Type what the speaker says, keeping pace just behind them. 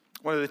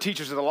One of the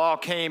teachers of the law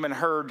came and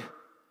heard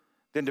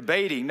them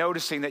debating,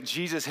 noticing that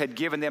Jesus had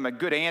given them a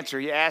good answer.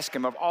 He asked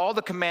him, of all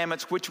the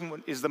commandments, which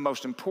one is the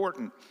most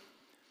important?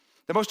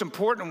 The most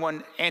important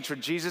one,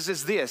 answered Jesus,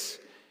 is this: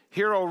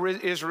 Hear, O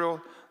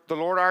Israel, the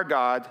Lord our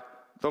God,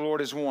 the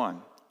Lord is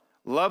one.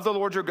 Love the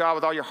Lord your God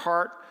with all your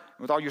heart,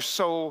 and with all your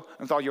soul,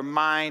 and with all your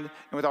mind,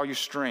 and with all your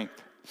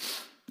strength.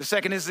 The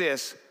second is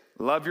this: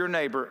 love your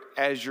neighbor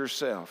as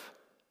yourself.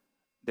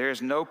 There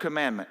is no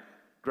commandment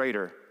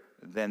greater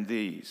than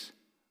these.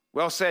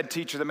 Well said,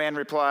 teacher, the man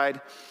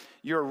replied.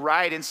 You're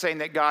right in saying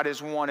that God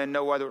is one and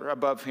no other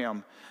above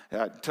him.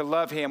 To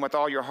love him with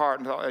all your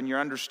heart and your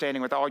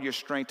understanding, with all your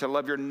strength, to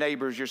love your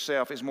neighbors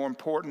yourself is more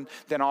important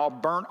than all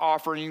burnt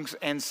offerings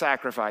and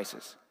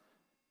sacrifices.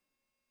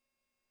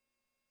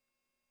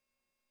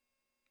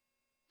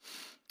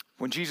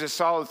 When Jesus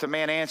saw that the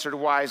man answered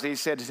wisely, he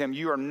said to him,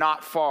 you are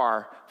not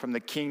far from the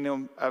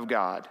kingdom of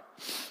God.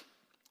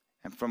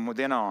 And from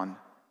then on,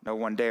 no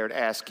one dared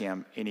ask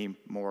him any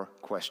more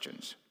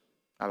questions.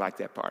 I like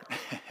that part.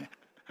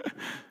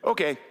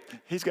 Okay,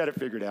 he's got it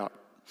figured out.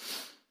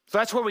 So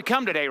that's where we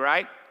come today,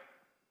 right?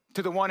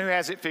 To the one who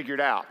has it figured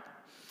out.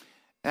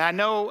 And I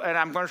know, and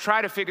I'm going to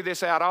try to figure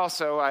this out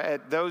also.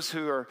 Those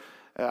who are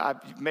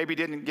maybe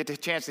didn't get the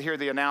chance to hear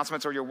the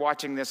announcements, or you're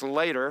watching this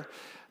later,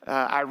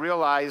 I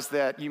realize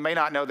that you may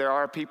not know there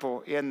are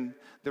people in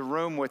the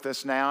room with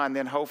us now, and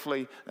then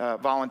hopefully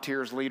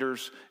volunteers,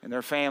 leaders, and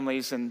their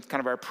families, and kind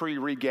of our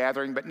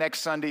pre-regathering. But next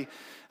Sunday,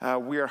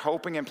 we are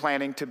hoping and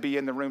planning to be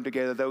in the room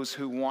together, those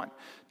who want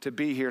to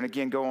be here. And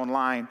again, go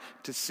online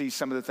to see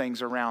some of the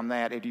things around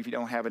that if you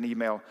don't have an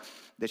email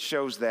that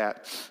shows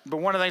that. But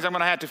one of the things I'm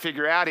going to have to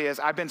figure out is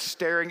I've been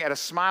staring at a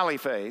smiley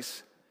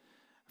face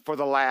for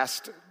the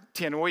last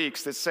 10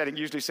 weeks that's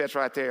usually sits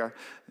right there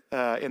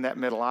in that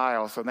middle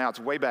aisle. So now it's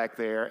way back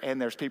there,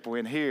 and there's people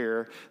in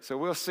here. So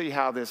we'll see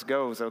how this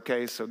goes,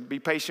 okay? So be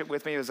patient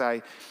with me as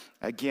I,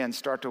 again,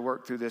 start to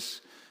work through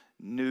this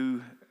new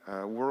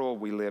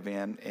world we live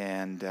in.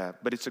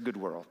 But it's a good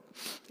world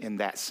in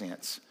that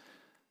sense,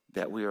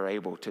 that we are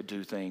able to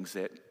do things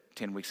that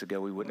 10 weeks ago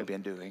we wouldn't have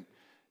been doing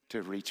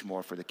to reach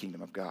more for the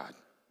kingdom of God.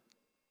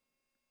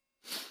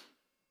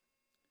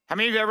 How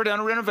many of you have ever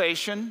done a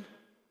renovation?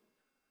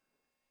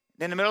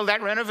 In the middle of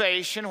that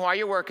renovation, while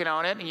you're working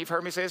on it, and you've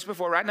heard me say this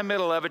before, right in the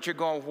middle of it, you're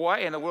going,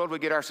 what in the world we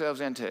get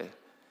ourselves into?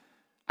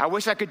 I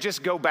wish I could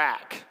just go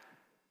back.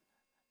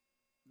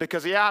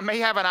 Because, yeah, I may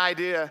have an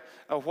idea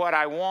of what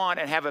I want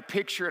and have a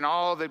picture and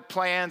all the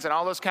plans and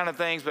all those kind of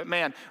things, but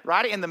man,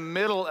 right in the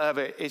middle of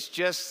it, it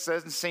just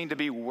doesn't seem to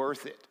be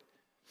worth it.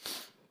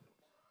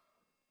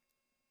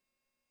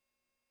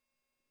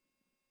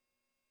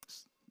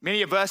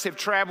 Many of us have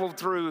traveled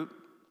through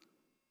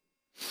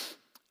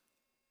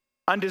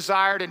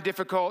undesired and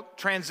difficult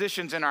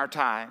transitions in our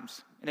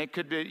times. And it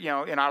could be,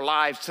 in our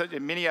lives,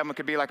 many of them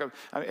could be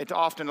it's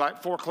often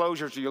like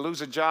foreclosures, or you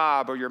lose a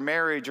job, or your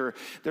marriage, or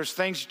there's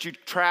things that you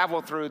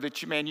travel through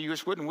that you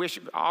just wouldn't wish,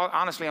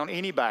 honestly, on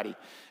anybody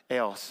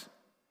else.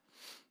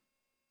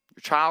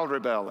 Your child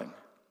rebelling.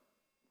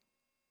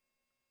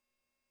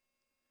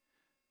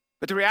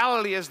 But the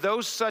reality is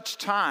those such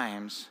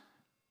times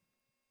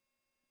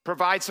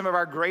provide some of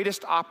our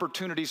greatest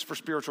opportunities for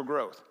spiritual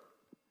growth.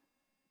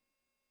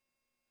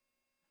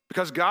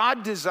 Because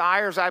God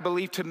desires, I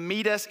believe, to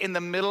meet us in the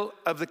middle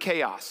of the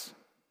chaos.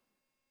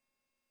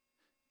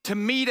 To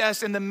meet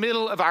us in the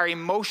middle of our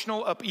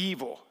emotional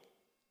upheaval.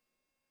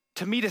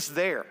 To meet us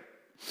there.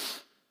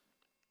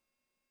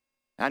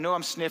 I know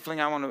I'm sniffling.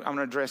 I'm going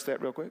to address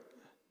that real quick.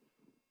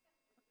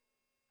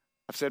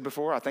 I've said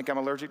before, I think I'm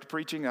allergic to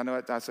preaching. I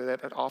know I say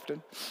that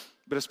often.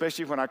 But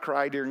especially when I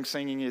cry during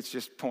singing, it's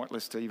just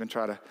pointless to even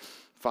try to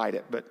fight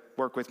it. But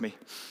work with me.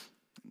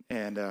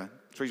 And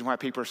it's the reason why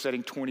people are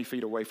sitting 20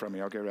 feet away from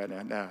me. Okay, right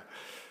now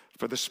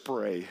for the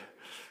spray.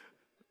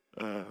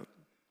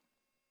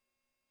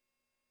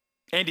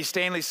 Andy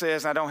Stanley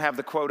says, and I don't have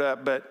the quote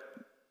up, but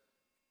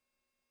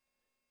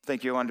I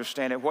think you'll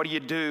understand it. What do you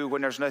do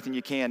when there's nothing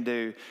you can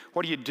do?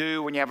 What do you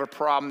do when you have a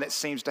problem that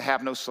seems to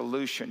have no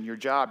solution? Your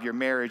job, your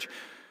marriage,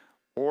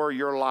 or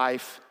your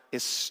life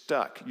is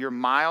stuck. You're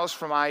miles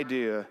from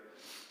idea,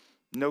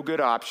 no good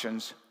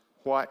options.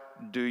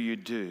 What do you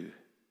do?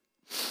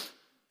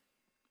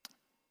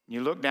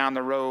 You look down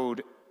the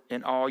road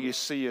and all you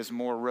see is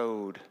more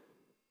road,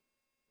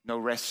 no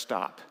rest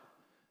stop,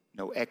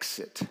 no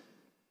exit,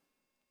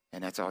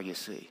 and that's all you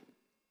see.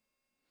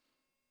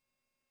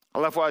 I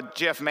love what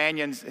Jeff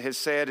Mannion has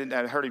said, and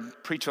I heard him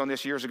preach on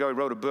this years ago. He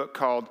wrote a book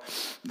called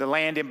The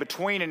Land in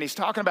Between, and he's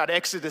talking about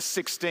Exodus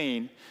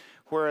 16,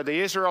 where the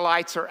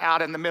Israelites are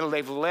out in the middle.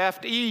 They've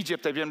left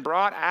Egypt. They've been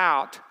brought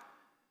out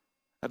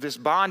of this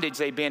bondage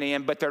they've been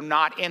in, but they're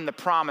not in the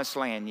promised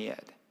land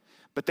yet.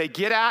 But they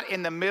get out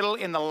in the middle,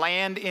 in the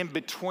land in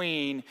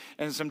between,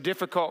 and some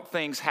difficult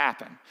things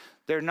happen.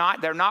 They're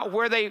not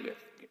where they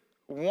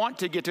want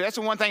to get to. That's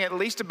the one thing, at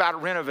least about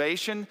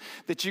renovation,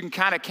 that you can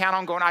kind of count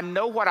on going, I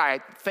know what I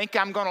think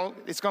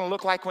it's going to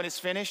look like when it's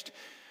finished.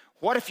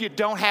 What if you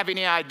don't have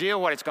any idea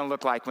what it's going to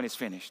look like when it's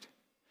finished?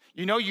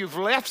 You've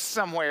left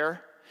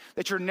somewhere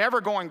that you're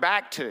never going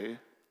back to,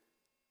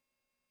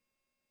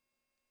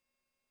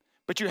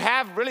 But you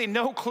have really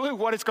no clue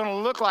what it's going to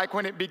look like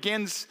when it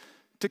begins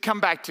to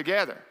come back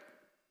together.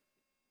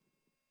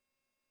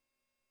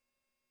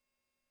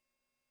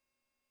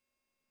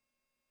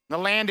 The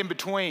land in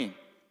between.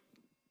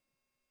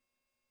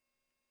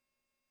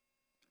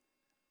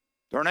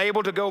 They're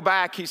unable to go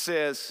back, he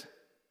says,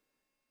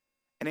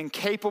 and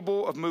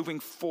incapable of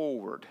moving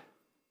forward.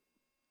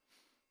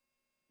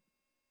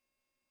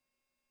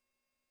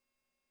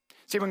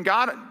 See, when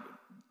God,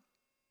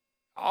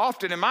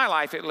 often in my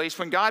life at least,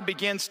 when God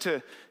begins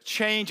to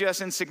change us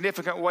in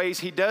significant ways,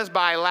 he does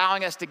by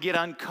allowing us to get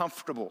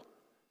uncomfortable.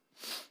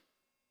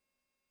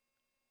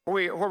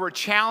 Where we're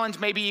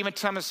challenged, maybe even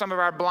some of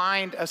our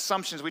blind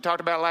assumptions. We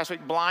talked about it last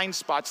week, blind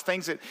spots,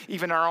 things that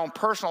even in our own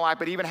personal life,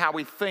 but even how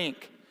we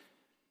think.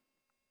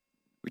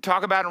 We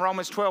talk about in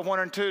Romans 12, 1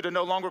 and 2, to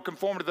no longer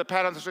conform to the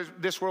patterns of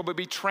this world, but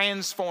be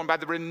transformed by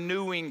the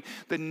renewing,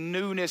 the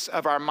newness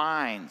of our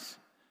minds.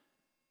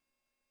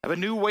 Of a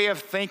new way of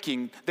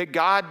thinking, that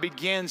God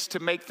begins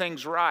to make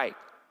things right.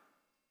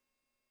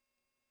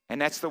 And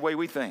that's the way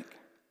we think,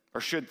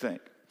 or should think.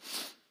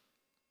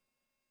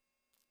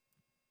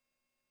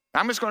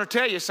 I'm just going to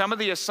tell you, some of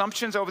the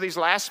assumptions over these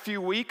last few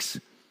weeks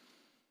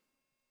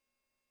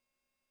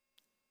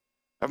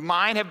of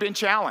mine have been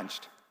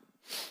challenged.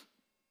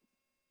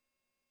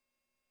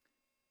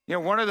 You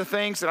know, one of the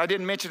things that I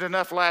didn't mention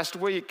enough last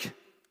week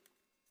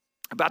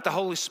about the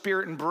Holy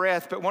Spirit and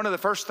breath, but one of the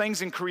first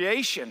things in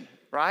creation,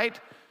 right,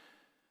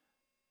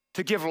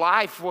 to give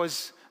life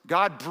was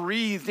God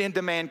breathed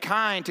into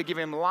mankind to give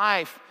him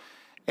life.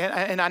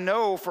 And I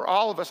know for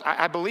all of us,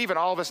 I believe in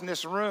all of us in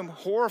this room,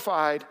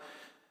 horrified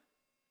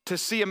to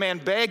see a man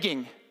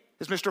begging,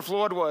 as Mr.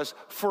 Floyd was,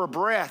 for a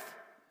breath,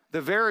 the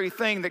very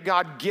thing that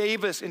God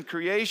gave us in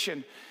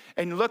creation.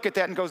 And look at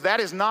that and goes, that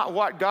is not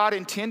what God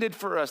intended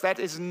for us. That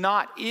is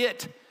not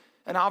it.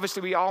 And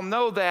obviously we all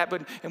know that,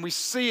 and we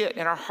see it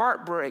and our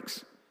heart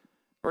breaks,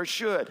 or it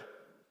should.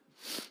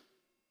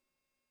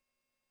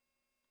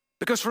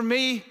 Because for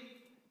me,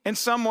 in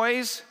some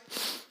ways,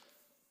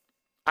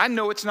 I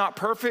know it's not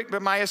perfect,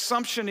 but my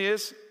assumption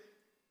is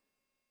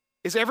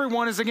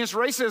everyone is against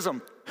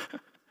racism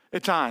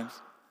at times.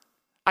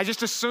 I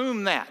just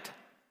assume that.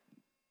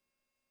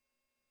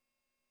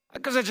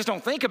 Because I just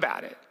don't think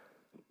about it.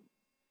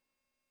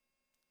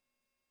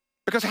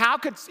 Because how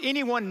could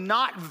anyone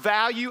not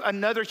value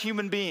another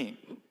human being?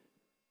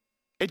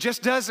 It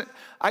just doesn't.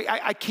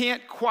 I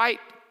can't quite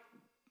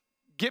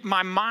get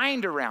my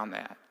mind around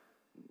that.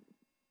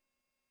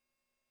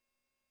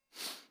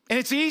 And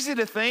it's easy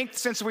to think,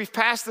 since we've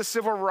passed the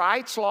civil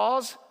rights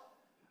laws,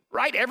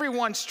 right,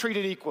 everyone's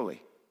treated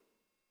equally.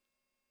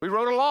 We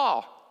wrote a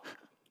law.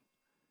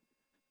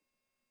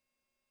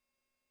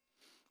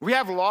 We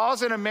have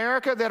laws in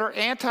America that are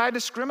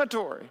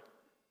anti-discriminatory.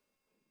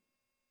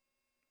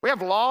 We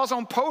have laws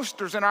on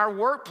posters in our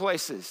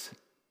workplaces.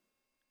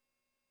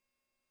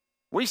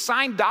 We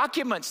sign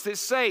documents that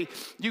say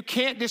you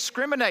can't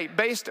discriminate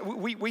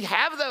we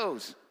have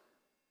those.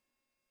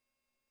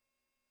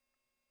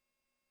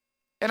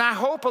 And I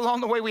hope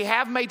along the way we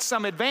have made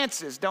some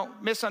advances.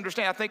 Don't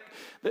misunderstand. I think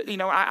that,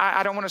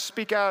 I don't want to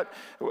speak out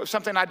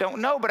something I don't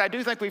know, but I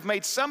do think we've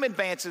made some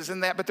advances in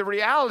that. But the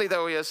reality,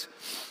 though, is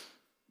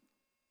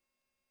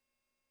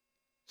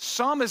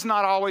some is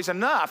not always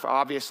enough,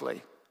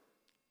 obviously.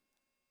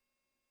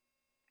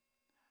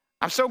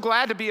 I'm so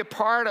glad to be a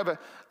part of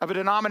a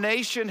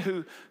denomination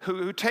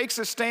who takes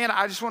a stand.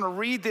 I just want to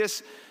read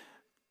this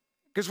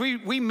because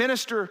we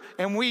minister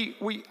and we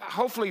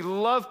hopefully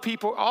love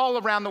people all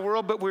around the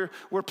world, but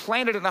we're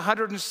planted in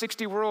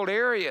 160 world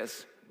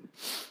areas.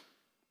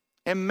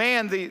 And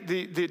man,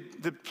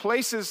 the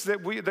places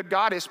that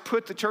God has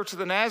put the Church of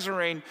the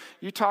Nazarene,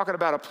 you're talking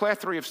about a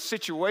plethora of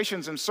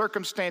situations and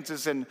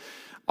circumstances and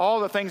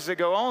all the things that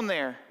go on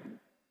there.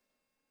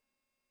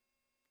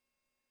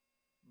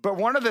 But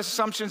one of the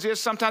assumptions is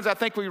sometimes I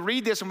think we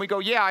read this and we go,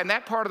 yeah, in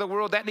that part of the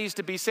world that needs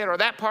to be said, or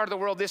that part of the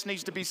world this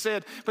needs to be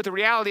said. But the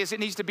reality is it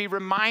needs to be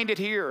reminded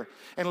here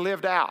and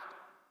lived out.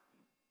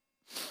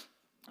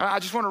 I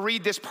just want to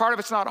read this part of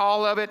it. It's not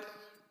all of it. It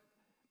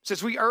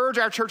says, we urge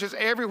our churches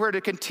everywhere to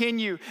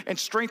continue and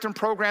strengthen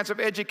programs of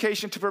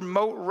education to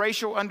promote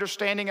racial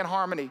understanding and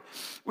harmony.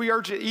 We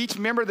urge that each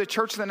member of the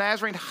Church of the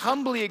Nazarene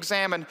humbly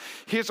examine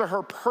his or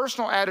her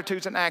personal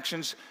attitudes and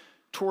actions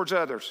towards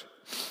others.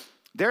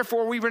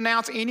 Therefore, we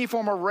renounce any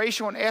form of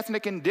racial and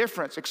ethnic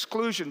indifference,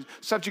 exclusion,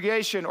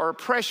 subjugation, or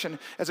oppression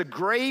as a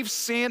grave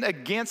sin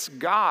against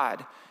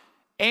God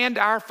and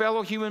our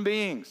fellow human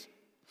beings.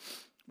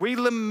 We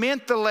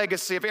lament the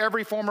legacy of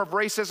every form of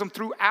racism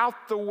throughout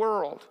the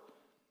world,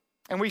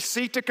 and we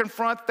seek to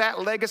confront that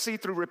legacy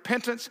through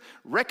repentance,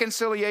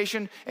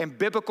 reconciliation, and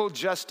biblical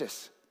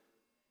justice.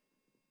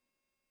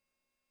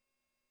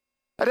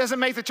 That doesn't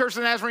make the Church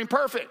of the Nazarene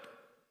perfect.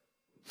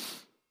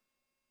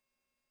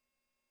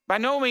 By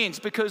no means,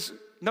 because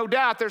no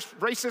doubt there's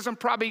racism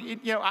probably,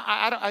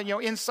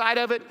 inside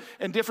of it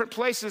in different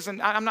places,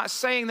 and I'm not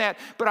saying that,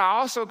 but I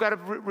also got to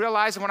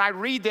realize that when I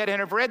read that and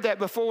have read that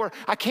before,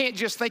 I can't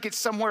just think it's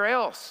somewhere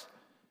else.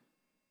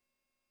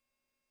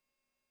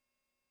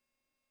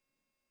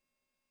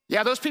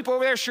 Yeah, those people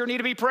over there sure need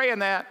to be praying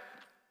that.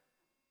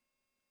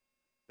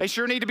 They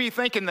sure need to be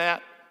thinking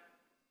that.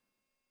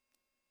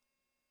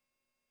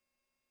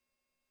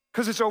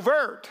 Because it's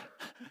overt.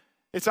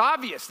 It's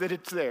obvious that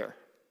it's there.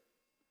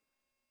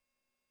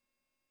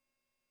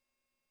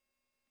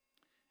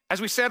 As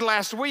we said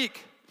last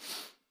week,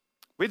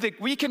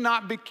 we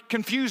cannot be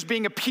confused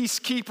being a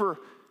peacekeeper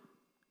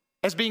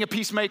as being a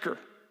peacemaker.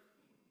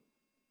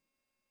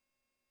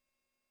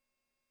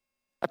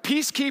 A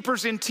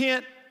peacekeeper's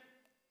intent,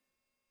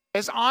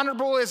 as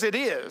honorable as it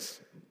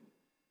is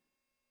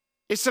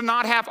to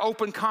not have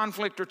open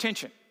conflict or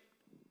tension.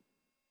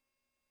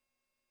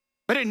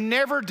 But it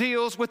never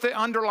deals with the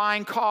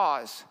underlying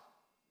cause.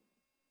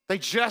 They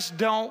just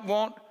don't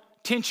want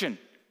tension.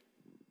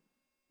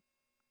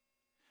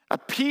 A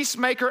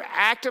peacemaker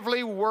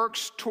actively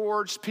works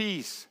towards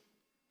peace.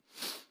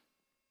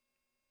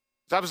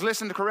 As I was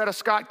listening to Coretta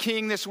Scott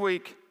King this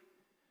week,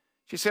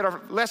 she said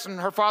a lesson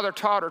her father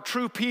taught her: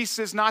 true peace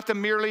is not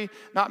merely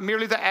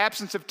the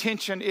absence of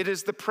tension, it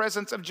is the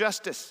presence of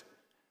justice.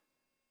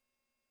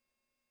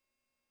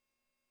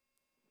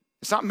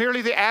 It's not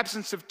merely the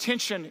absence of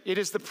tension, it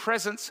is the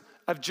presence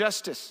of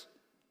justice.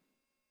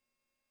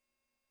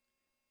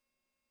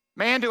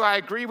 Man, do I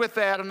agree with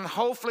that, and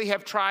hopefully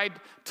have tried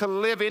to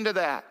live into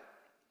that.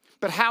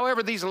 But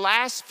however, these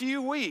last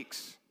few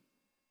weeks,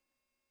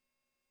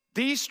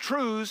 these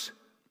truths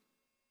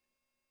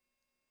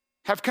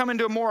have come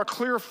into a more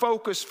clear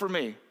focus for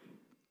me.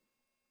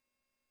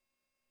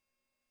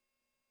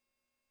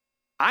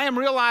 I am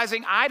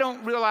realizing I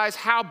don't realize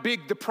how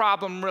big the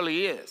problem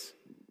really is.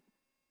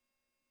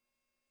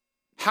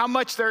 How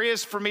much there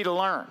is for me to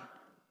learn.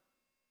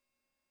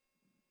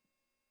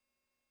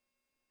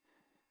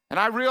 And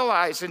I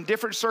realize in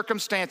different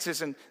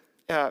circumstances, and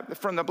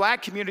from the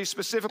black community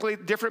specifically,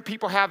 different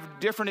people have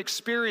different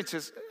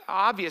experiences,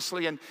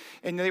 obviously, and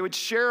they would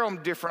share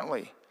them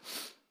differently.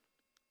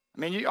 I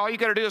mean, all you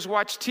got to do is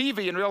watch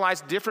TV and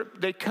realize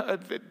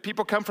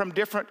people come from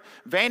different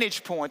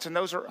vantage points, and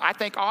those are, I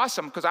think,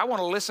 awesome, because I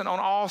want to listen on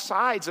all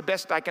sides the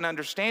best I can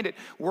understand it,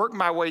 work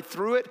my way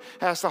through it,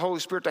 ask the Holy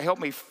Spirit to help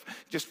me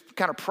just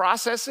kind of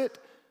process it.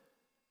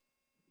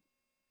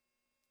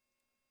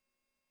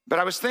 But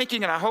I was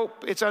thinking, and I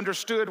hope it's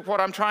understood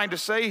what I'm trying to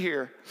say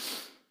here,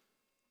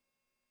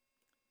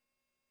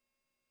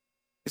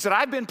 is that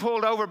I've been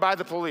pulled over by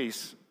the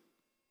police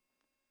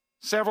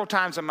several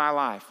times in my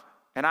life.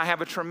 And I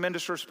have a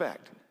tremendous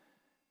respect.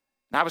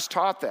 And I was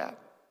taught that.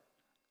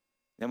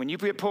 And when you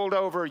get pulled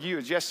over,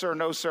 it's yes, sir,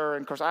 no, sir.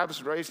 And of course, I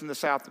was raised in the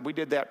South. We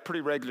did that pretty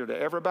regularly to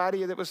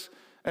everybody that was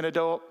an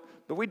adult.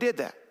 But we did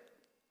that.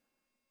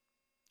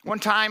 One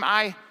time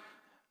I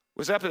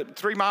was up at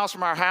 3 miles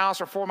from our house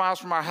or 4 miles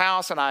from our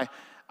house. And I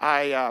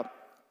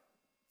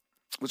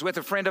was with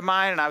a friend of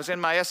mine. And I was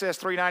in my SS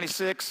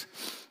 396.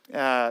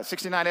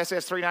 69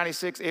 SS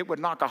 396, it would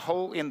knock a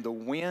hole in the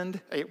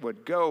wind. It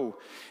would go.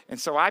 And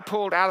so I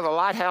pulled out of the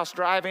Lighthouse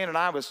Drive-In, and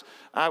I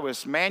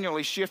was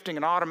manually shifting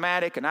an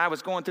automatic, and I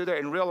was going through there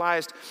and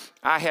realized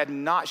I had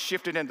not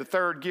shifted into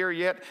third gear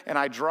yet, and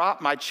I dropped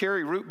my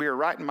cherry root beer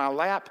right in my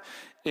lap,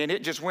 and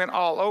it just went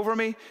all over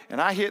me, and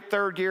I hit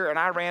third gear, and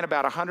I ran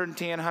about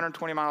 110,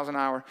 120 miles an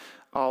hour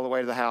all the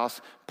way to the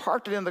house,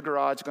 parked it in the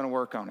garage, going to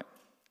work on it.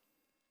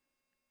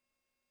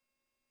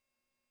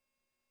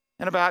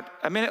 And about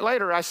a minute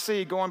later, I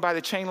see going by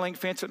the chain link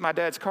fence at my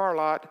dad's car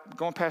lot,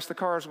 going past the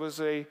cars was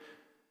a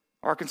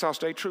Arkansas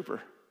State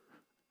Trooper.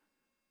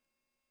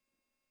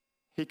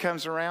 He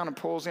comes around and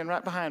pulls in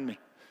right behind me.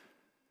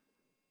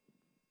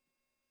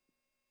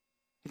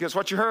 He goes,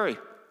 "What's your hurry?"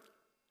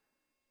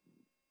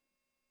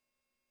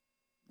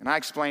 And I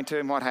explained to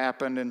him what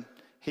happened, and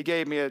he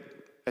gave me a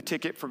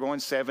ticket for going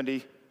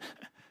 70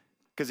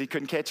 because he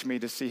couldn't catch me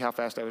to see how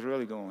fast I was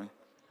really going.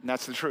 And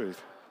that's the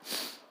truth.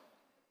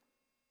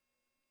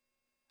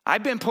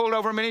 I've been pulled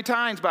over many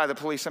times by the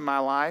police in my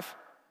life.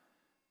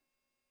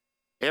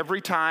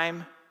 Every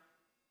time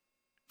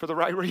for the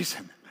right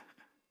reason.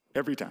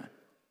 Every time.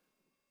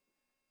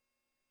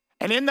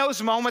 And in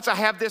those moments, I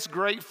have this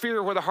great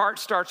fear where the heart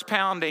starts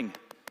pounding.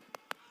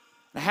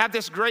 I have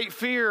this great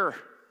fear.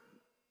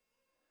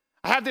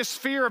 I have this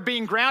fear of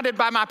being grounded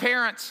by my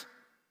parents.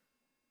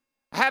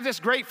 I have this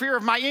great fear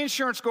of my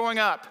insurance going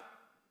up.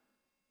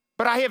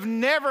 But I have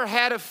never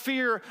had a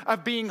fear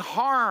of being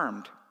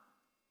harmed.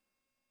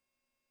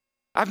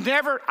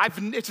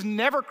 It's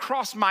never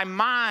crossed my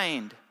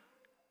mind.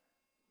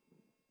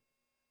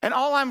 And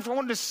all I'm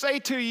wanting to say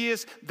to you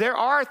is there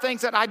are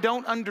things that I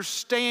don't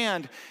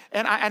understand,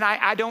 and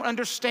I don't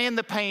understand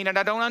the pain, and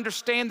I don't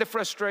understand the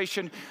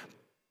frustration,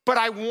 but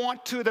I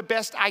want to the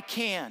best I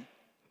can.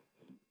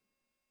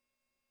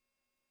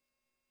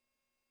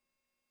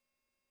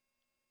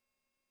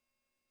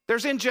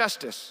 There's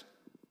injustice.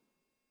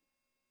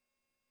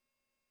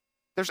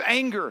 There's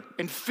anger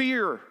and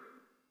fear.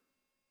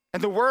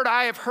 And the word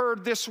I have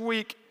heard this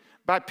week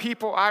by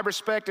people I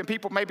respect and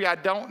people maybe I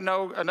don't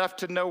know enough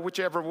to know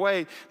whichever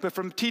way, but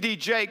from T.D.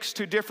 Jakes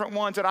to different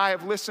ones that I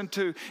have listened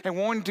to and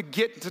wanting to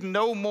get to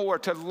know more,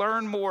 to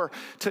learn more,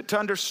 to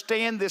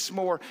understand this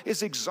more,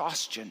 is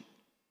exhaustion.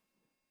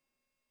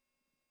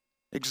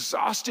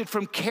 Exhausted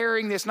from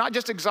carrying this, not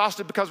just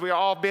exhausted because we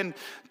all been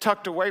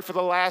tucked away for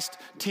the last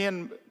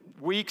 10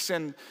 weeks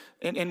and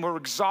we're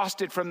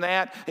exhausted from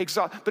that,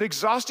 but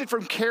exhausted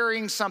from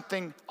carrying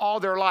something all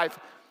their life.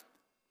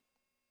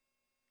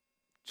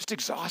 Just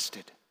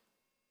exhausted.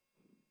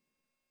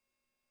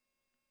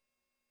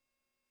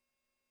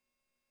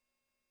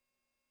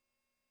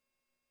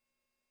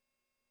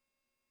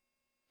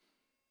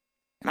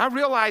 And I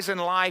realize in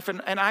life,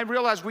 and I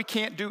realize we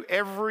can't be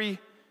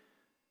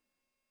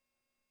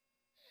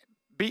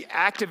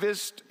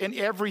activist in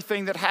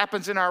everything that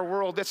happens in our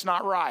world that's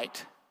not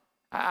right.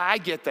 I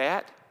get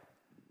that.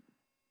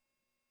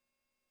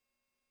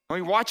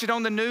 We watch it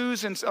on the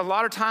news, and a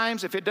lot of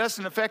times, if it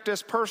doesn't affect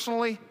us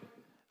personally,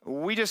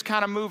 we just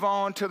kind of move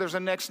on till there's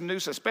a next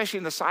news, especially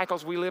in the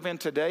cycles we live in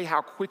today,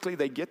 how quickly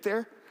they get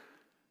there.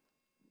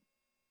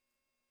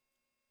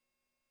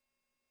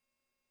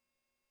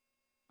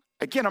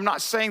 Again, I'm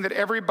not saying that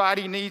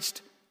everybody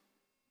needs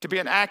to be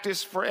an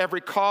activist for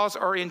every cause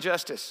or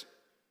injustice.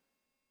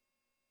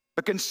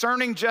 But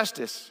concerning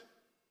justice,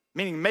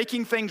 meaning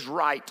making things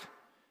right,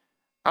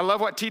 I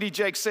love what T.D.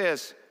 Jakes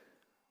says.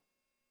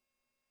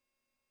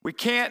 We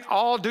can't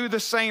all do the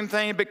same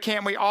thing, but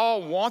can't we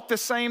all want the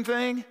same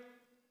thing?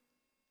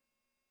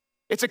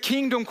 It's a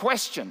kingdom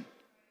question.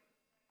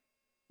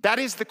 That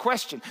is the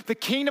question. The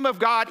kingdom of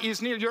God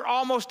is near. You're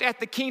almost at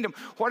the kingdom.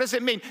 What does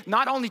it mean?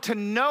 Not only to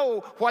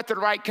know what the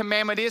right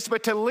commandment is,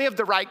 but to live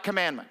the right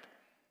commandment.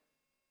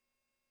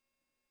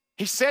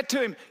 He said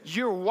to him,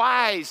 you're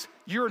wise,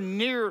 you're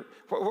near.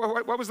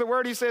 What was the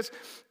word he says?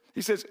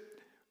 He says,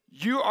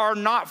 you are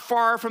not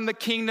far from the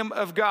kingdom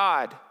of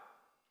God.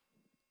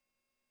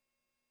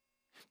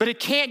 But it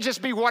can't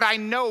just be what I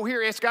know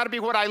here. It's got to be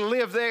what I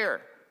live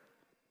there.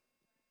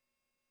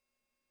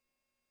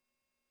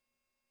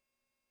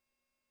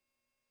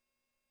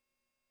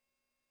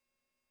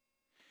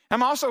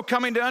 I'm also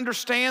coming to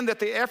understand that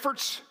the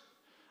efforts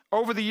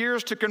over the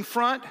years to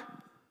confront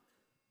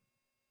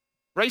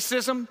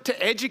racism,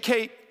 to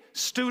educate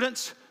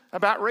students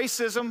about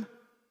racism,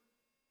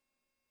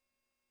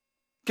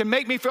 can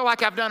make me feel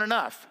like I've done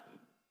enough.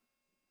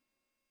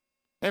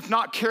 If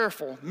not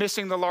careful,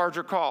 missing the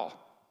larger call.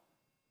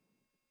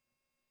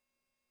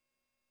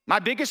 My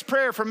biggest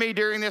prayer for me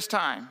during this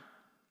time,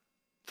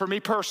 for me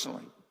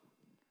personally,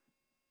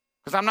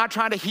 because I'm not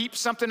trying to heap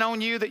something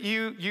on you that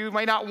you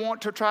may not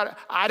want to try to,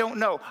 I don't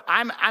know.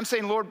 I'm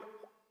saying, Lord,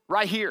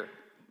 right here,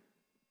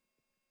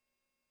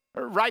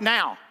 right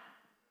now.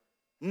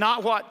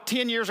 Not what,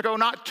 10 years ago,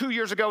 not 2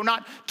 years ago,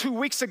 not 2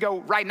 weeks ago,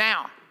 right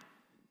now.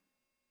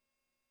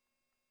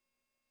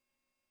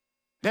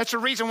 That's the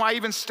reason why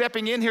even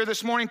stepping in here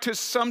this morning to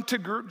some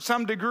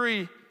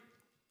degree,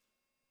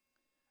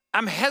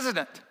 I'm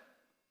hesitant.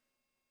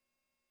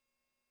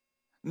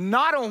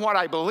 Not on what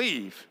I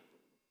believe.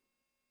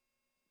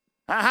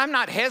 I'm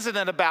not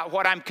hesitant about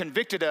what I'm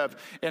convicted of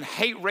and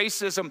hate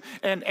racism,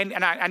 and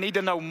I need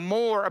to know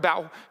more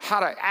about how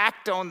to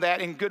act on that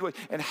in good ways,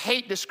 and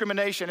hate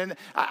discrimination, and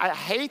I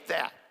hate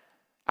that.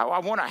 I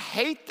want to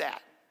hate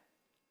that.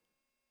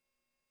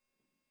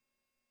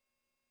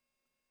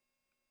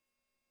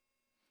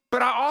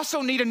 But I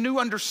also need a new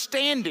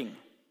understanding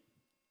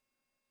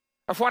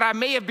of what I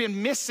may have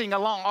been missing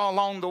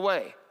along the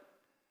way.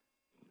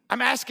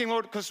 I'm asking,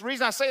 Lord, because the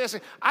reason I say this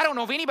is I don't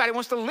know if anybody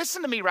wants to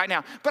listen to me right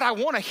now, but I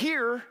want to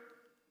hear.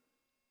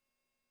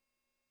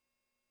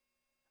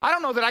 I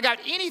don't know that I got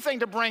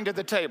anything to bring to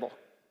the table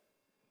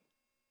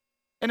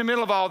in the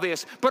middle of all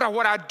this, but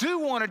what I do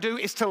want to do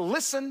is to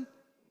listen.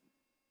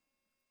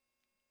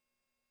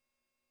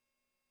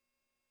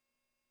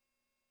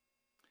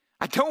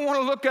 I don't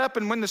want to look up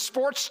and when the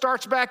sports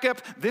starts back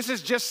up, this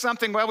is just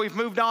something, well, we've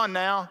moved on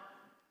now.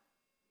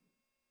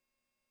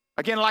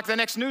 Again, like the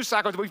next news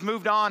cycle, we've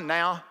moved on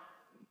now.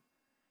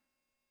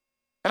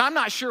 And I'm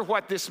not sure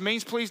what this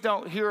means. Please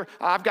don't hear,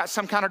 I've got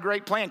some kind of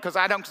great plan, because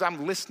I don't, because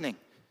I'm listening.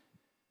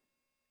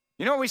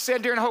 You know what we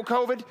said during the whole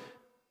COVID?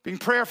 Being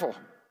prayerful,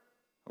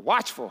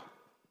 watchful,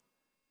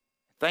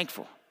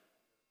 thankful.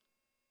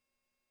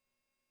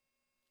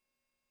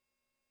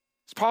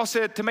 As Paul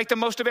said, to make the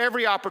most of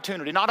every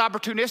opportunity. Not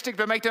opportunistic,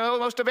 but make the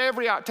most of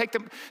every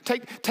opportunity.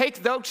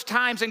 Take those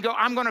times and go,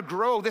 I'm going to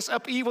grow this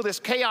upheaval, this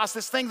chaos,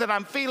 this thing that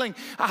I'm feeling.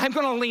 I'm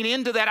going to lean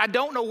into that. I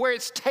don't know where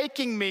it's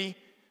taking me,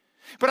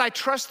 but I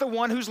trust the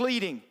one who's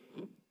leading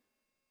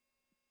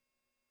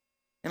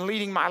and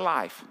leading my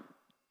life. And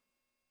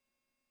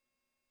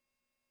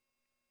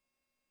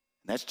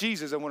that's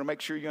Jesus. I want to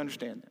make sure you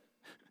understand that.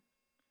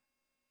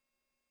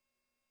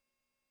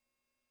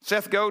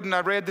 Seth Godin,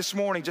 I read this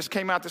morning, just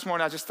came out this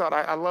morning. I just thought,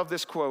 I love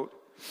this quote.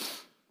 He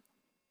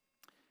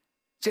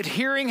said,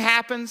 hearing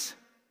happens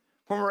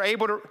when we're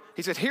able to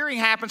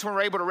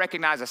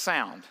recognize a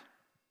sound.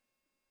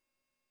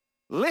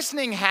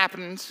 Listening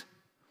happens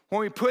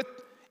when we put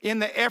in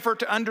the effort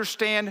to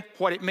understand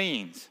what it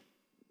means.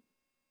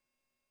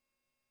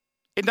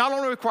 It not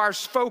only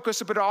requires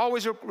focus, but it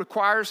always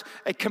requires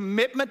a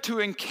commitment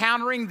to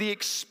encountering the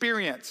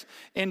experience,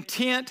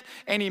 intent,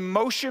 and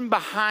emotion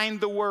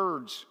behind the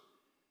words.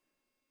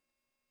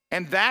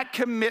 And that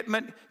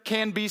commitment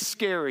can be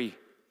scary.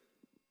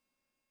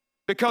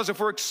 Because if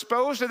we're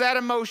exposed to that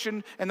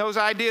emotion and those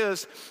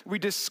ideas, we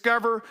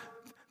discover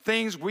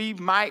things we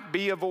might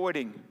be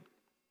avoiding.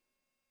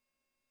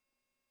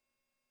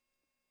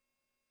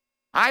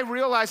 I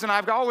realize, and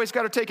I've always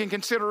got to take in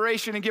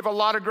consideration and give a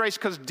lot of grace,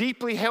 because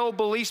deeply held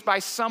beliefs by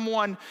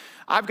someone,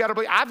 I've got to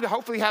believe, I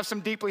hopefully have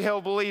some deeply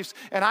held beliefs,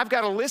 and I've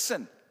got to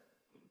listen.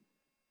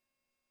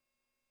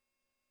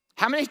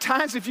 How many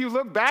times have you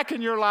looked back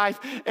in your life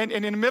and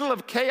in the middle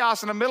of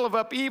chaos, in the middle of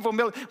upheaval,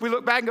 we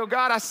look back and go,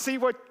 God, I see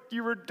what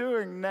you were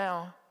doing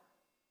now.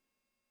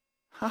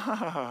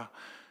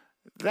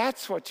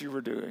 That's what you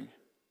were doing.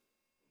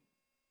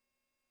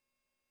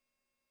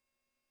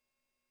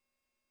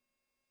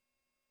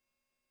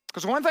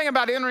 Because one thing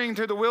about entering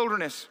through the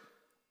wilderness,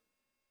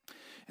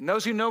 and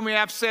those who know me,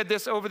 I've said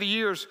this over the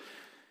years,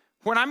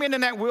 when I'm in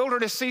that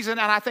wilderness season,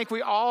 and I think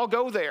we all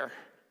go there,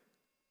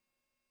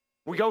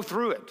 we go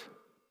through it.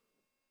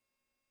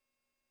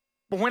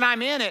 But when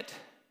I'm in it,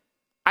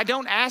 I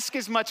don't ask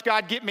as much,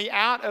 God, get me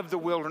out of the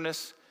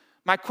wilderness.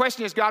 My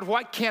question is, God,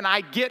 what can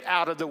I get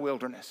out of the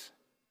wilderness?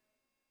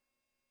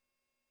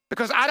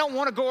 Because I don't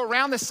want to go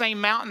around the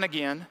same mountain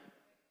again.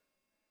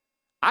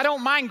 I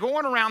don't mind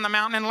going around the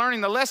mountain and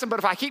learning the lesson, but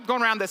if I keep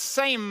going around the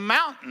same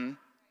mountain,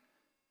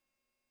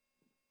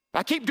 if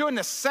I keep doing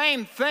the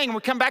same thing and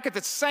we come back at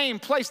the same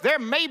place, there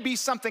may be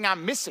something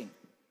I'm missing.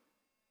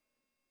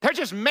 There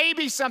just may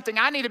be something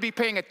I need to be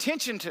paying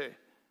attention to.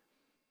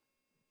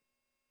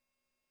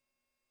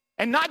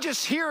 And not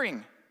just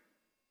hearing,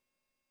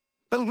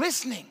 but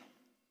listening.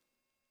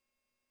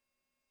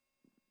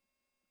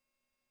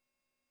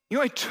 You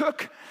know, it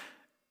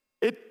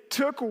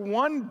took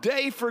one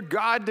day for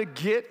God to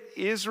get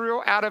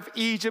Israel out of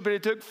Egypt, but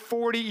it took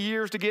 40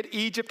 years to get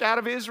Egypt out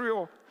of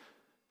Israel.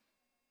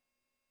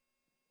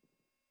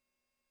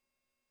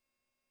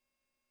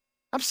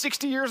 I'm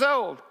 60 years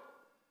old.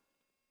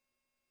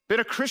 Been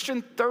a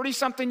Christian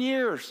 30-something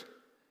years.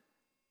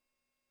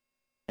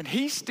 And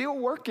he's still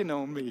working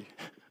on me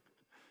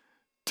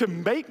to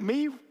make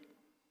me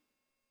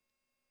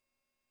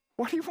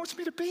what he wants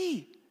me to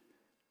be.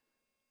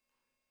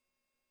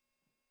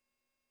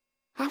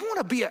 I want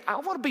to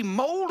be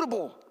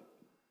moldable.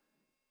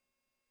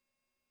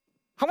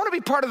 I want to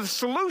be part of the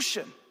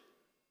solution.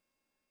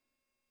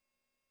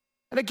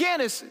 And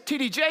again, as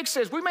T.D. Jakes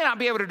says, we may not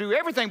be able to do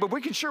everything, but we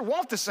can sure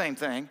want the same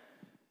thing.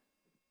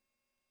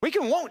 We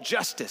can want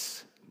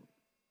justice.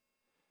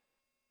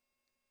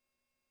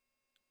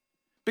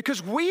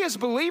 Because we as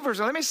believers,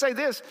 and let me say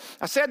this,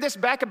 I said this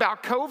back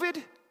about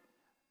COVID,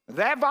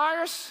 that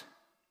virus,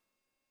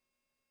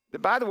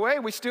 that by the way,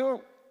 we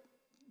still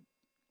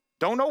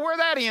don't know where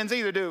that ends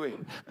either, do we?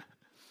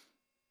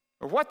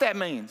 Or what that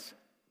means.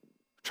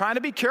 Trying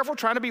to be careful,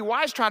 trying to be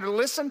wise, trying to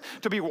listen,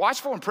 to be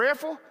watchful and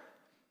prayerful,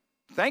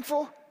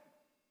 thankful.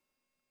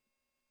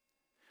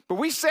 But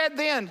we said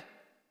then,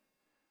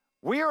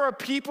 we are a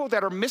people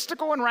that are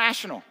mystical and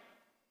rational.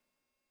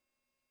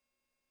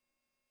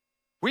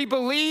 We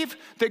believe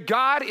that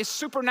God is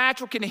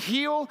supernatural, can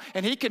heal,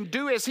 and he can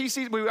do as he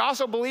sees. We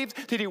also believe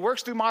that he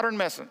works through modern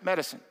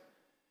medicine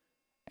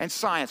and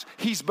science.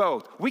 He's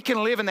both. We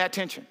can live in that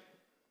tension.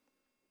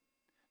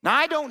 Now,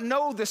 I don't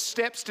know the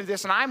steps to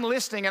this, and I'm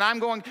listening, and I'm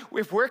going,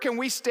 where can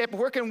we step?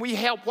 Where can we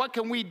help? What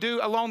can we do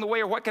along the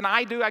way, or what can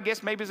I do, I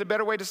guess maybe is a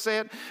better way to say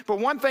it. But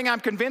one thing I'm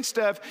convinced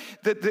of,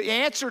 that the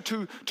answer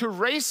to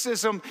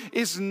racism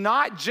is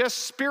not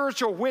just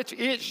spiritual, which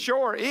it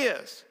sure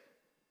is.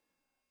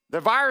 The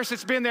virus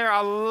has been there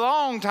a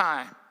long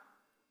time.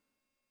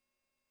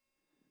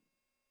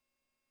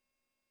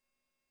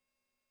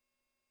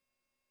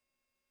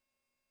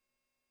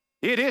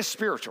 It is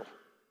spiritual.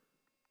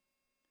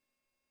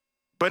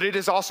 But it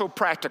is also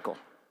practical.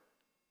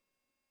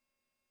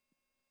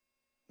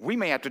 We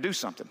may have to do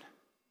something.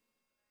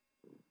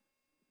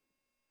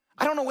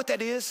 I don't know what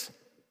that is,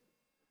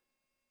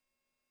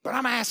 but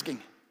I'm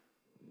asking,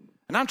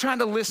 and I'm trying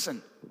to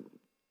listen.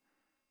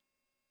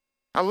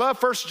 I love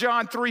 1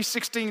 John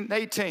 3:16,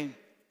 18.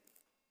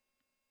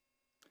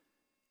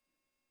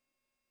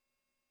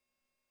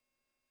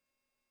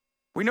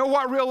 We know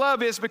what real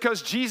love is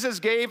because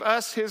Jesus gave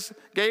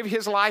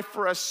his life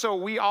for us, so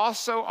we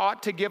also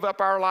ought to give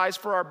up our lives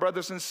for our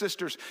brothers and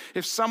sisters.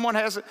 If someone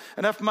has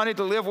enough money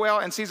to live well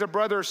and sees a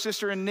brother or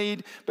sister in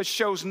need but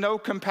shows no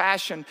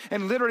compassion,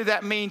 and literally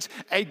that means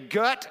a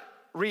gut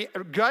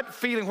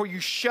feeling where you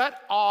shut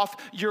off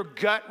your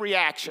gut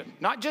reaction.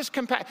 Not just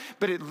compassion,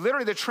 but it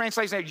literally the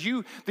translation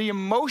that the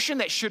emotion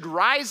that should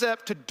rise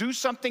up to do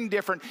something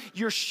different,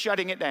 you're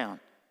shutting it down.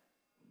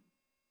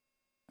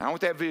 I don't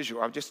want that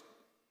visual.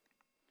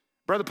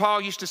 Brother Paul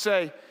used to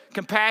say,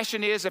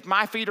 compassion is if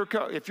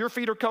your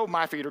feet are cold,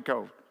 my feet are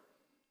cold.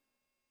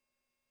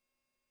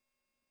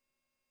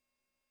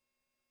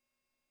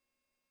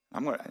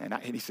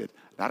 And he said,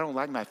 I don't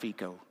like my feet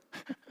cold.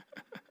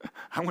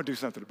 I'm going to do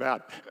something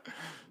about it.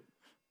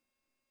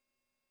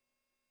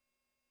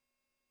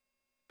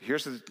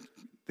 Here's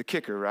the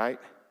kicker, right?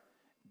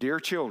 Dear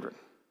children,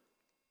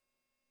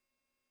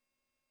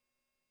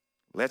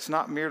 let's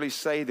not merely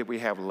say that we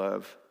have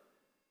love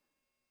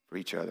for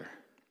each other.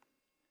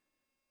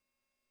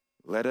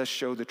 Let us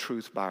show the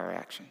truth by our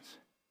actions.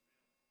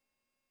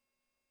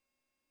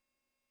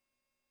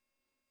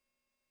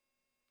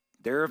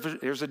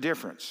 There's a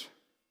difference.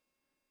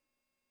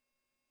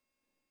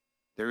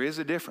 There is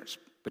a difference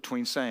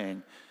between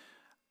saying,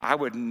 I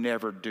would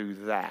never do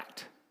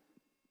that.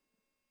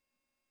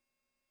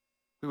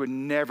 We would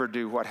never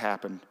do what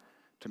happened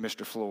to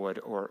Mr. Floyd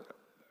or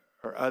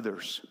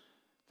others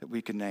that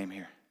we can name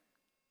here.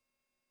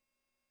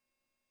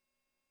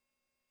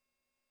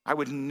 I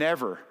would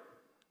never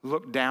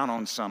look down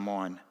on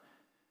someone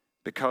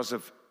because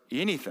of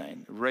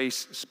anything,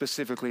 race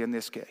specifically in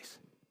this case.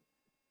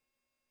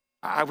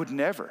 I would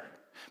never.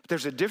 But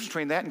there's a difference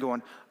between that and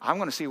going, I'm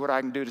going to see what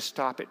I can do to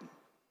stop it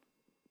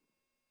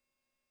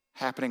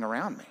happening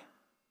around me.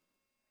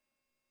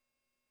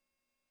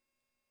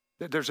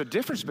 There's a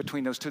difference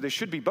between those two. There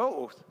should be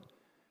both.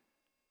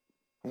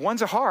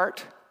 One's a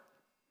heart,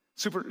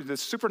 the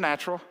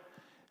supernatural,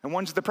 and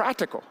one's the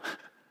practical.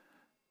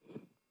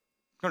 You're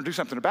going to do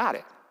something about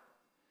it.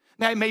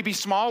 Now, it may be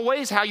small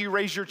ways, how you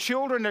raise your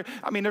children.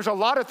 There's a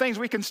lot of things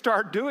we can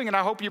start doing, and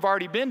I hope you've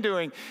already been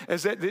doing,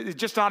 is that it's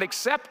just not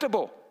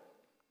acceptable.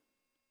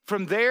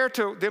 From there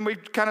then we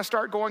kind of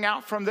start going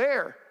out from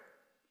there.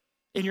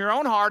 In your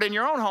own heart, in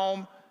your own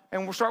home,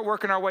 and we'll start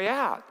working our way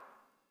out.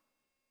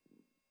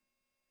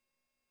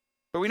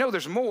 But we know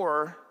there's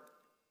more.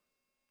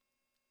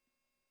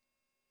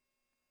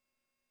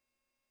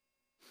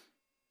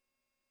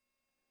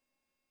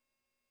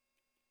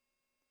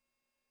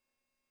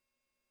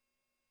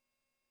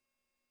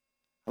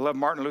 I love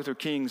Martin Luther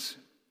King's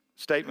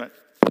statement.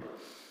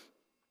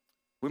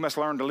 We must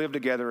learn to live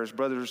together as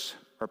brothers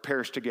or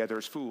perish together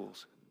as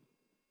fools.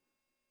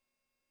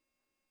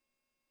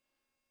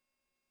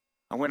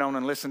 I went on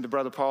and listened to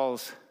Brother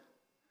Paul's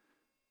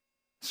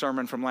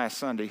sermon from last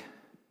Sunday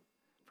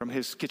from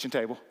his kitchen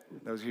table.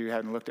 Those of you who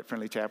haven't looked at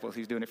Friendly Chapels,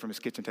 he's doing it from his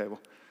kitchen table,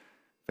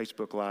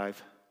 Facebook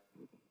Live.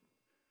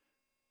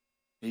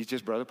 He's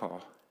just Brother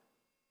Paul.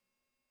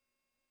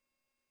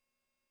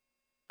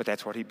 But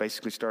that's what he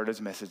basically started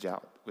his message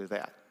out with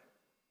that.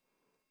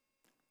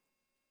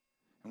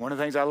 And one of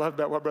the things I love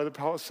about what Brother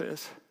Paul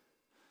says,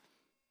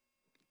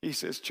 he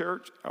says,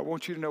 church, I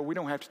want you to know we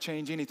don't have to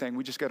change anything.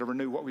 We just got to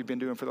renew what we've been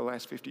doing for the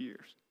last 50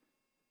 years.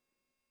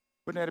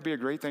 Wouldn't that be a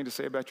great thing to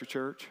say about your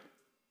church?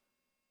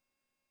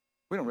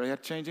 We don't really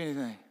have to change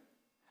anything.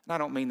 And I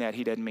don't mean that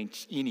he doesn't mean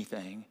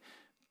anything.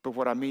 But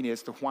what I mean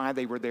is the why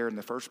they were there in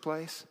the first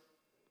place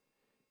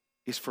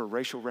is for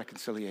racial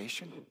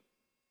reconciliation.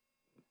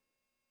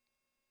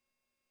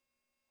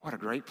 What a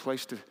great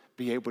place to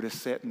be able to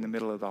sit in the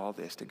middle of all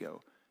this to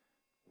go.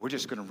 We're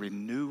just going to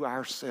renew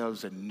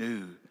ourselves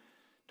anew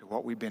to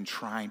what we've been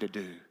trying to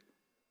do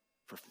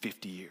for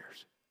 50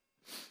 years.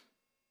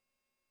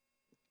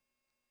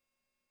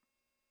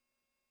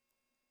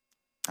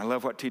 I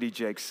love what T.D.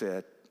 Jakes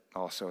said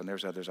also, and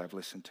there's others I've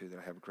listened to that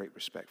I have great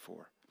respect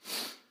for.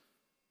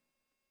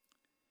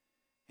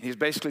 He's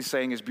basically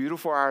saying, as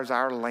beautiful as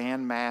our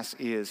land mass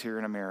is here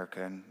in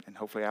America, and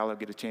hopefully I'll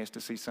get a chance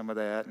to see some of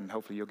that, and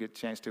hopefully you'll get a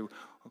chance to,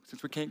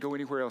 since we can't go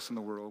anywhere else in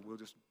the world, we'll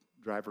just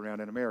drive around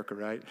in America,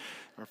 right?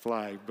 Or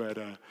fly. But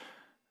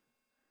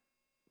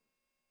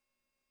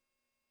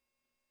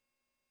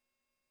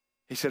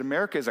he said,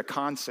 America is a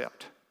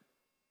concept,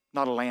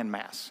 not a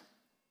landmass.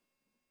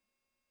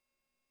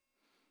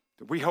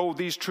 That we hold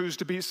these truths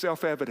to be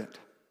self-evident,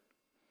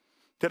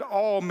 that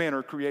all men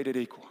are created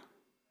equal,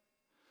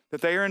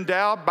 that they are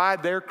endowed by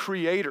their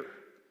Creator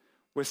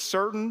with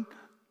certain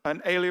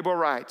unalienable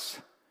rights,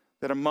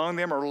 that among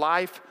them are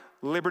life,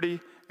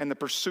 liberty, and the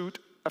pursuit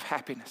of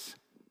happiness.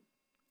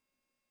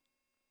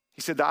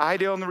 He said the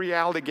ideal and the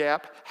reality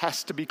gap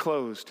has to be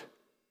closed.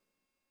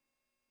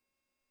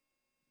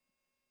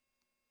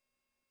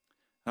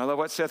 I love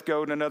what Seth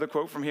Godin, another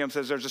quote from him,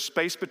 says, there's a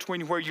space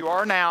between where you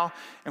are now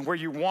and where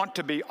you want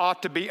to be,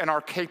 ought to be, and are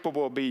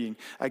capable of being.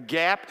 A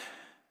gap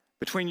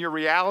between your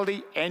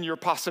reality and your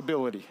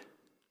possibility.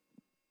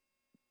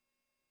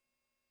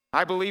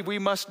 I believe we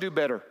must do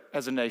better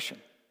as a nation.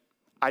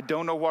 I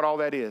don't know what all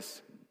that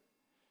is.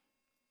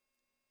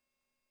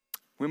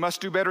 We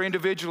must do better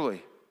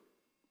individually.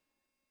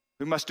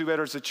 We must do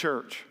better as a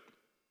church.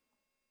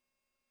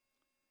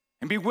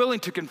 And be willing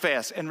to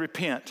confess and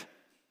repent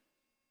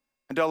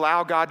and to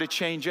allow God to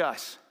change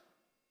us.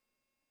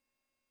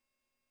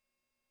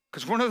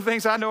 Because one of the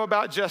things I know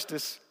about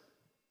justice,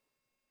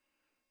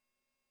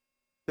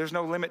 there's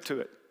no limit to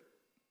it.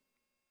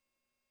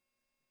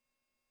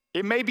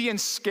 It may be in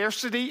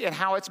scarcity in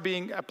how it's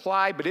being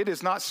applied, but it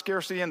is not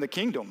scarcity in the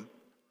kingdom.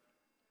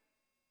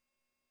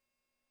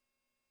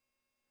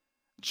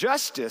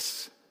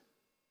 Justice,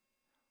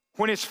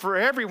 when it's for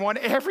everyone,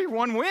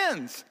 everyone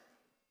wins.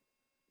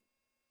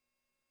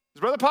 As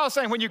Brother Paul is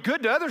saying, when you're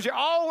good to others, you're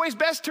always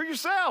best to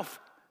yourself.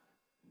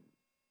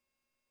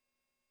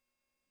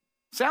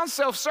 Sounds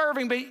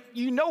self-serving, but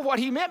you know what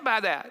he meant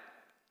by that.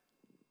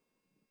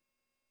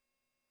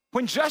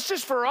 When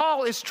justice for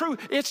all is true,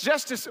 it's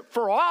justice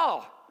for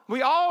all.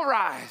 We all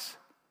rise.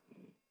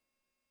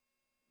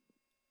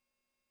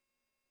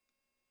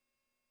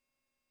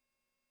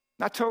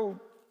 I told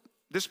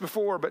this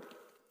before, but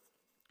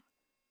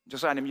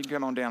Josiah, you can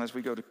come on down as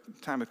we go to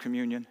time of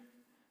communion.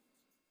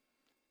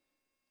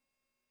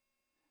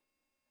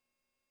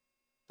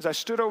 As I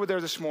stood over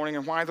there this morning,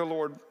 and why the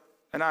Lord,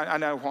 and I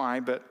know why,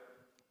 but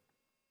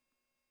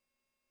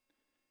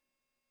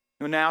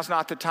now's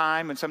not the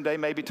time, and someday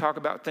maybe talk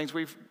about things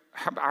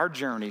our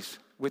journeys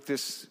with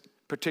this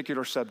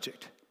particular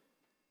subject.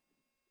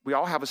 We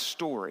all have a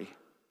story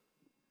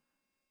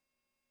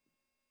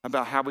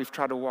about how we've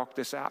tried to walk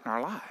this out in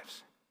our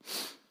lives.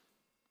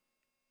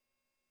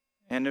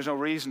 And there's no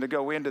reason to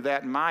go into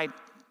that in my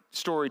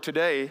story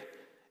today,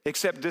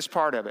 except this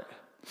part of it.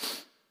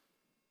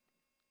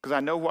 Because I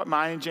know what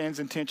mine and Jan's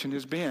intention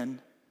has been.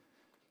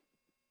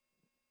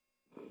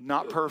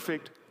 Not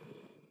perfect,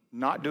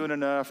 not doing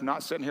enough,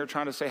 not sitting here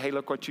trying to say, hey,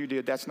 look what you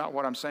did. That's not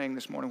what I'm saying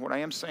this morning. What I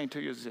am saying to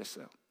you is this,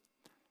 though.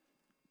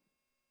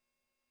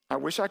 I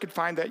wish I could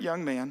find that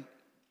young man,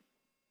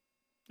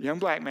 young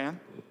black man,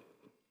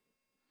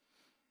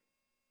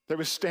 that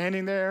was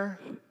standing there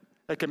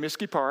at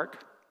Comiskey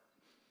Park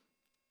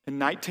in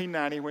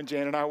 1990 when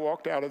Jan and I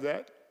walked out of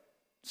that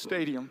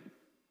stadium,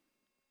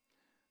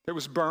 that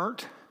was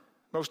burnt,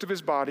 most of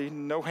his body,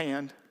 no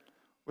hand,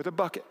 with a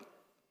bucket.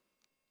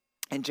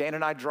 And Jan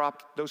and I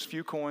dropped those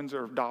few coins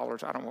or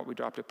dollars. I don't know what we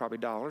dropped, it probably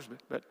dollars,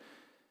 but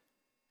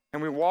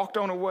and we walked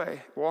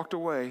away,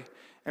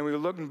 and we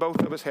looked, and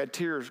both of us had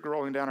tears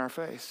rolling down our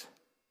face.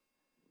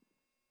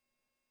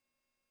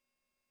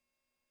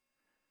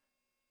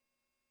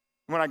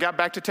 When I got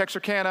back to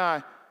Texarkana,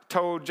 I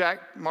told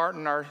Jack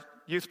Martin, our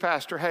youth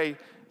pastor, hey,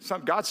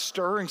 God's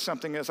stirring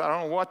something. I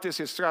don't know what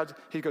this is.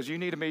 He goes, you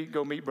need to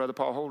go meet Brother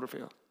Paul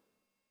Holderfield.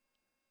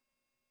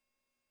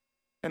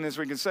 And as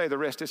we can say, the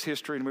rest is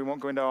history, and we won't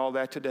go into all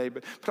that today.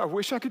 But I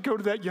wish I could go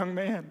to that young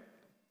man.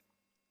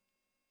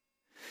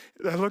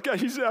 I look at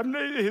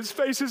his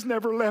face has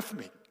never left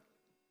me.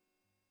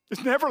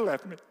 It's never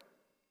left me.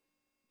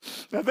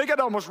 I think I'd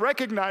almost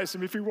recognize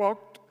him if he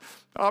walked.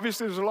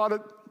 Obviously, there's a lot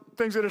of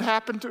things that had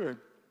happened to him.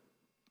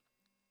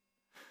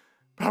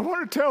 But I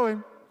want to tell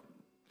him,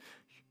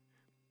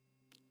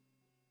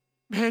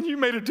 man, you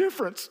made a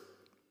difference.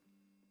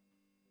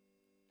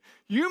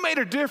 You made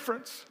a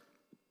difference.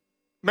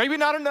 Maybe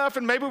not enough,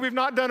 and maybe we've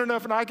not done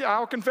enough, and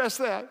I'll confess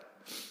that.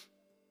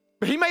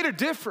 But he made a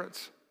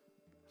difference.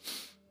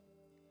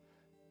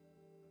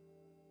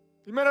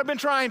 He may not have been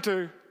trying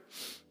to.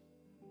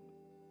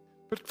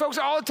 But folks,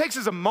 all it takes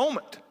is a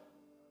moment.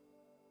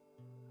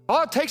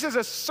 All it takes is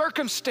a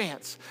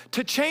circumstance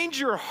to change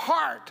your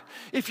heart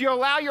if you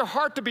allow your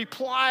heart to be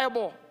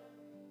pliable.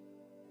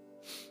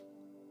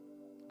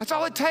 That's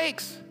all it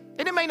takes.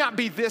 And it may not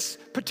be this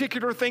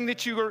particular thing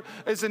that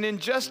is an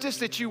injustice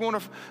that you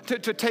want to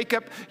take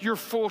up your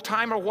full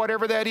time or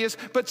whatever that is,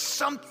 but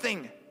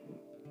something.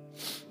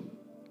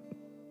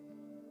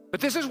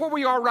 But this is where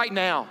we are right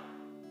now.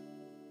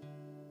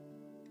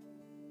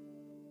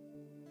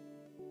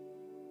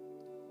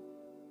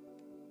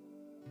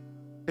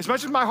 As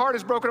much as my heart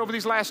is broken over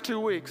these last 2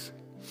 weeks,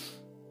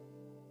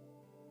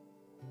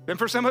 and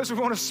for some of us who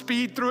want to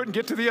speed through it and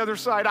get to the other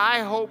side, I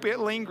hope it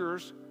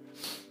lingers,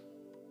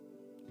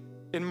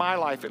 in my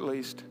life at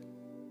least,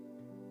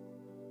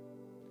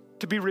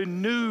 to be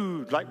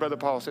renewed, like Brother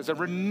Paul says, a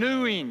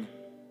renewing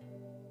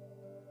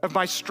of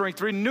my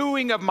strength,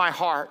 renewing of my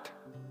heart,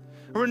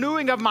 a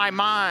renewing of my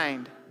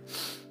mind,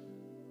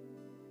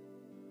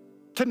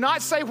 to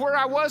not say where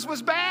I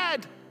was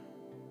bad.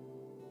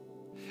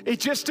 It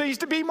just needs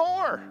to be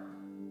more.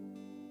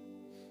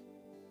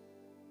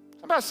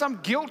 It's about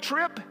some guilt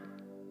trip.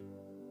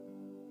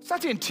 It's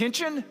not the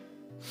intention.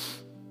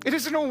 It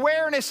is an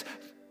awareness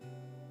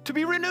to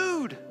be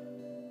renewed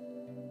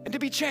and to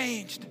be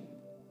changed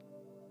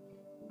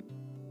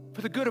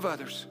for the good of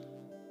others.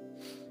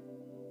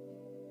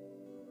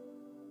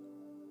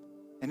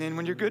 And then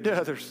when you're good to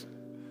others,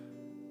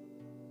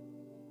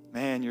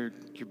 man, you're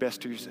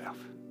best to yourself.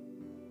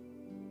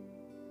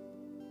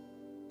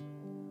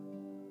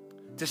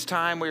 This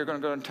time we are going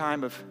to go in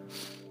time of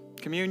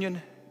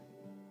communion.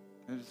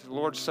 It's the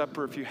Lord's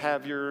Supper if you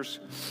have yours.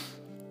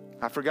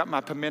 I forgot my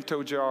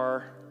pimento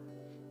jar.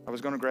 I was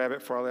going to grab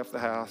it before I left the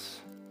house.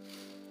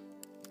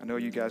 I know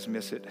you guys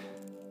miss it.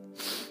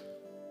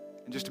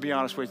 And just to be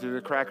honest with you,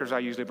 the crackers I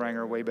usually bring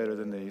are way better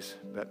than these.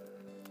 But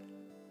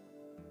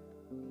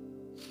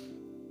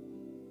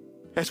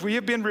as we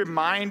have been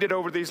reminded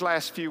over these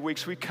last few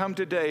weeks, we come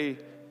today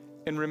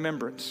in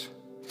remembrance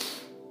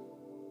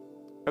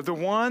of the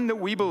one that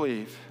we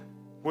believe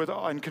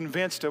and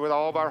convinced with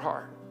all of our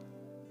heart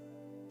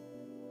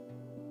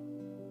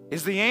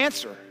is the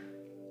answer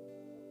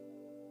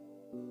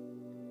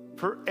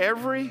for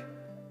every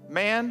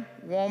man,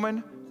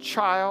 woman,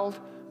 child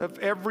of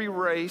every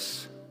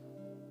race,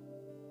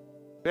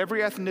 every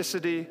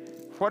ethnicity,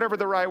 whatever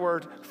the right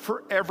word,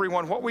 for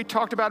everyone. What we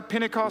talked about at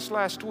Pentecost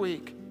last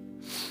week.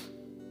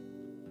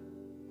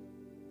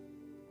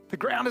 The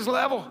ground is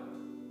level.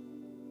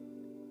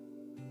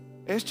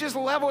 It's just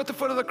level at the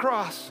foot of the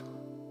cross.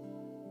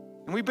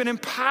 And we've been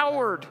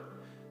empowered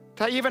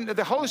to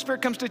the Holy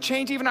Spirit comes to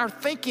change even our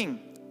thinking.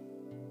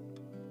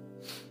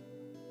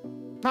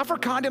 Not for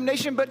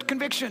condemnation, but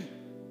conviction.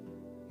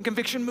 And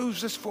conviction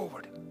moves us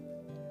forward.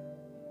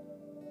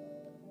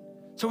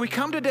 So we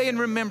come today in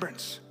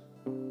remembrance,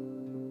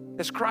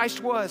 as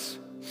Christ was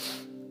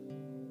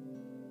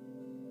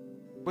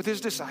with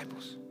his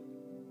disciples.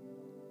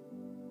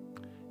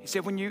 He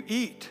said, when you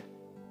eat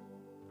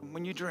and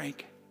when you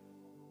drink,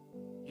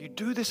 you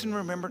do this in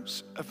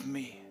remembrance of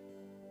me.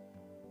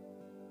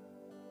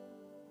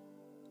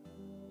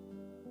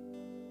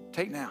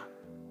 Take now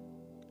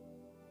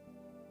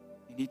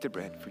and eat the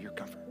bread for your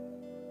comfort.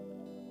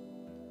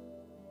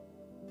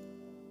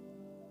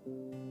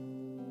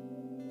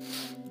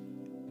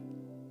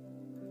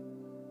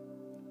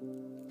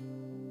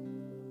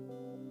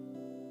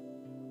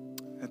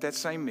 At that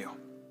same meal,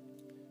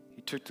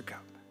 he took the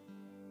cup.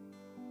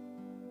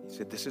 He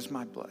said, this is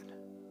my blood,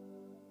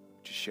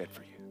 which is shed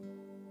for you.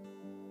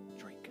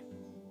 Drink.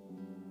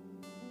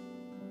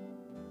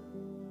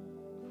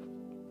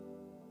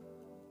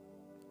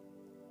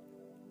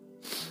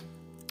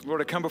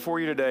 Lord, I come before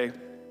you today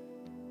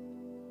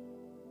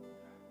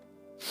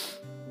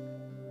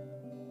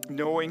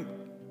knowing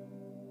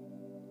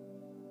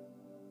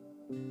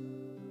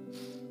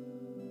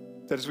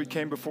that as we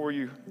came before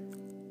you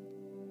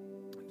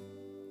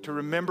to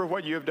remember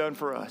what you have done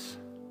for us,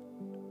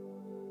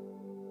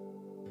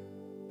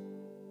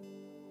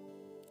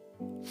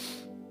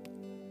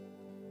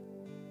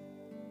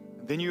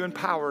 then you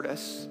empowered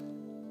us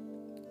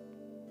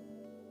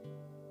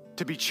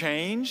to be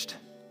changed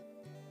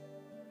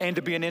and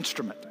to be an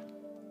instrument,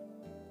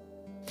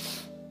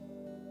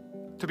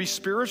 to be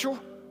spiritual,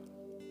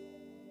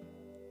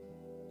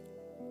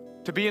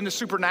 to be in the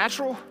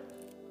supernatural,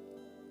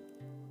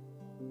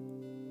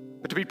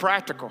 but to be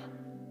practical,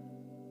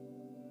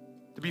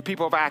 to be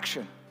people of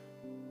action.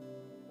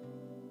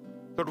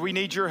 Lord, we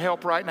need your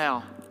help right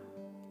now.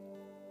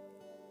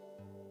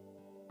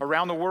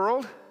 Around the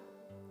world,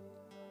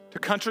 to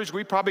countries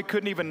we probably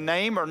couldn't even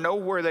name or know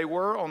where they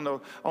were on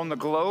the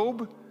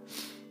globe,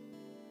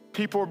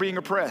 people are being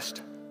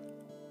oppressed.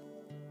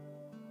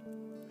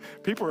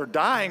 People are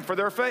dying for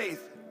their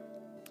faith.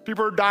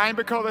 People are dying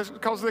because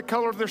of the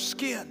color of their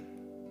skin.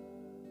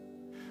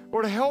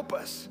 Lord, help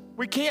us.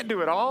 We can't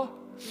do it all,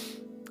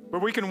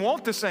 but we can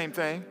want the same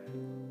thing.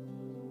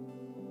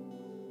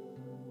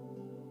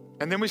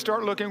 And then we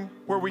start looking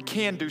where we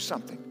can do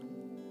something.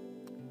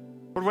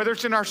 But whether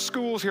it's in our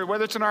schools here,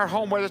 whether it's in our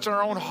home, whether it's in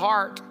our own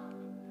heart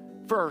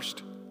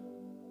first,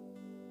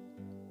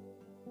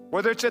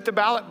 whether it's at the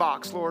ballot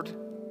box, Lord,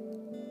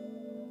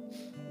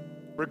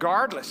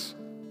 regardless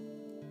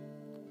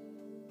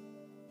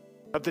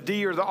of the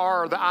D or the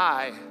R or the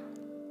I,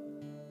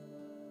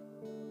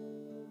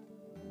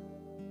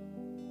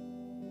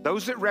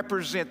 those that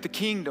represent the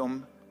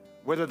kingdom,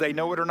 whether they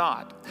know it or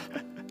not.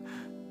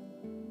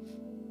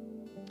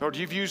 Lord,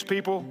 you've used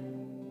people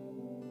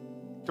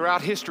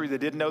throughout history that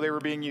didn't know they were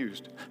being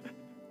used.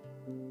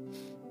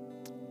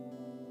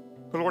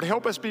 But Lord,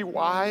 help us be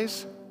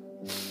wise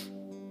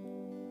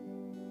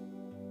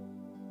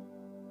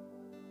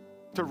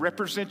to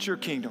represent your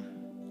kingdom.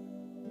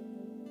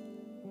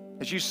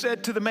 As you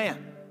said to the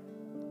man,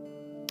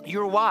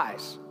 you're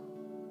wise.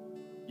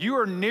 You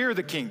are near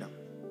the kingdom.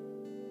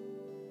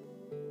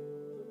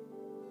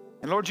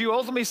 And Lord, you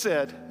ultimately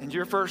said in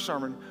your first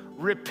sermon,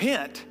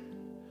 repent,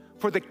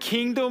 for the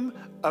kingdom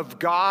of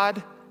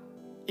God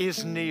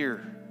is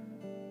near.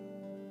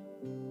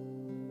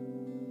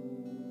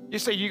 You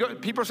say,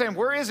 people are saying,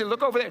 where is it?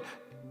 Look over there.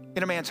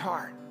 In a man's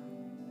heart.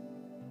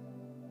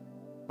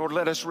 Lord,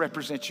 let us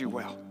represent you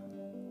well.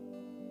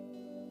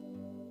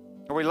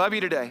 Lord, we love you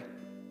today.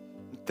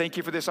 Thank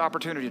you for this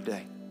opportunity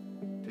today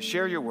to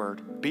share your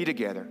word, be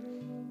together,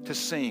 to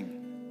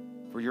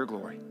sing for your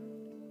glory.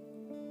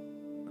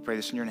 We pray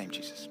this in your name,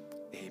 Jesus.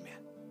 Amen.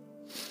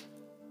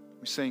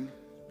 We sing.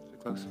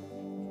 Close.